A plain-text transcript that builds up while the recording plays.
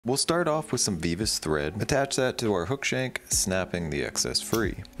We'll start off with some Vivas thread, attach that to our hook shank, snapping the excess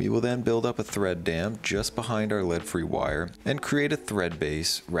free. We will then build up a thread dam just behind our lead-free wire and create a thread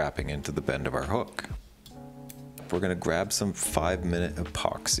base wrapping into the bend of our hook. We're going to grab some 5-minute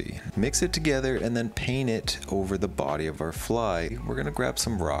epoxy, mix it together and then paint it over the body of our fly. We're going to grab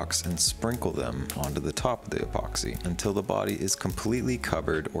some rocks and sprinkle them onto the top of the epoxy until the body is completely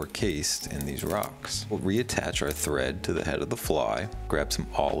covered or cased in these rocks. We'll reattach our thread to the head of the fly, grab some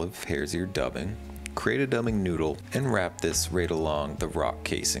olive hare's ear dubbing, create a dubbing noodle, and wrap this right along the rock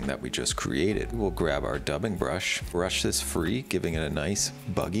casing that we just created. We'll grab our dubbing brush, brush this free, giving it a nice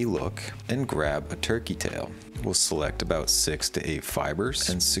buggy look, and grab a turkey tail. We'll select about 6 to 8 fibers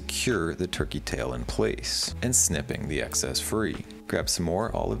and secure the turkey tail in place, and snipping the excess free. Grab some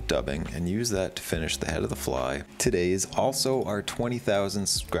more olive dubbing and use that to finish the head of the fly. Today is also our 20,000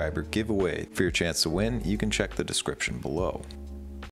 subscriber giveaway. For your chance to win, you can check the description below.